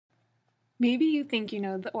Maybe you think you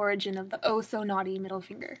know the origin of the oh so naughty middle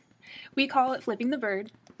finger. We call it flipping the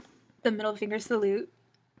bird, the middle finger salute,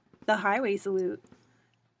 the highway salute,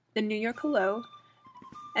 the New York hello,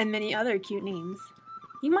 and many other cute names.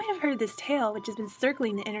 You might have heard this tale, which has been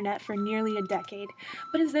circling the internet for nearly a decade,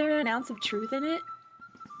 but is there an ounce of truth in it?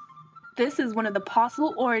 This is one of the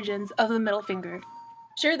possible origins of the middle finger.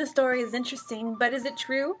 Sure, the story is interesting, but is it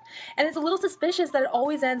true? And it's a little suspicious that it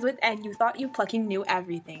always ends with, and you thought you plucking knew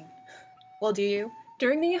everything. Well, do you?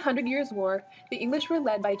 During the 100 Years' War, the English were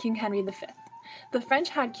led by King Henry V. The French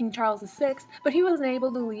had King Charles VI, but he wasn't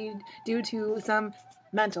able to lead due to some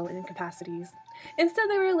mental incapacities. Instead,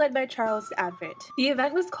 they were led by Charles Advert. The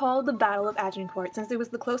event was called the Battle of Agincourt since it was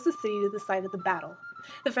the closest city to the site of the battle.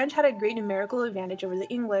 The French had a great numerical advantage over the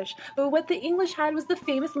English, but what the English had was the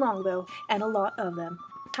famous longbow, and a lot of them.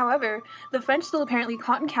 However, the French still apparently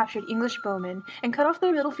caught and captured English bowmen and cut off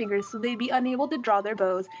their middle fingers so they'd be unable to draw their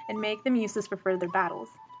bows and make them useless for further battles.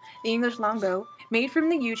 The English longbow, made from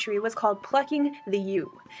the yew tree, was called plucking the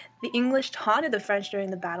yew. The English taunted the French during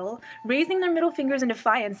the battle, raising their middle fingers in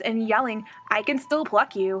defiance and yelling, "I can still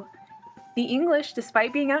pluck you." The English,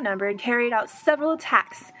 despite being outnumbered, carried out several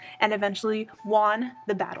attacks and eventually won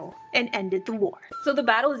the battle and ended the war. So the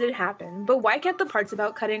battle did happen, but why can't the parts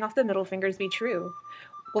about cutting off the middle fingers be true?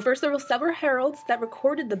 Well, first there were several heralds that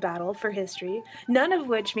recorded the battle for history, none of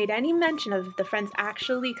which made any mention of the French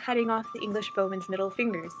actually cutting off the English bowmen's middle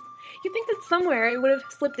fingers. You'd think that somewhere it would have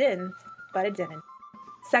slipped in, but it didn't.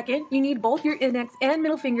 Second, you need both your index and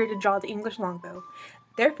middle finger to draw the English longbow.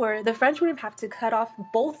 Therefore, the French would have to cut off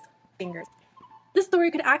both fingers. This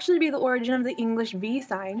story could actually be the origin of the English V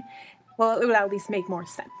sign. Well, it would at least make more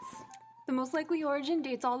sense. The most likely origin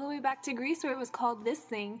dates all the way back to Greece, where it was called this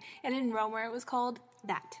thing, and in Rome, where it was called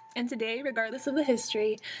that. And today, regardless of the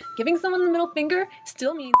history, giving someone the middle finger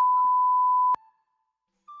still means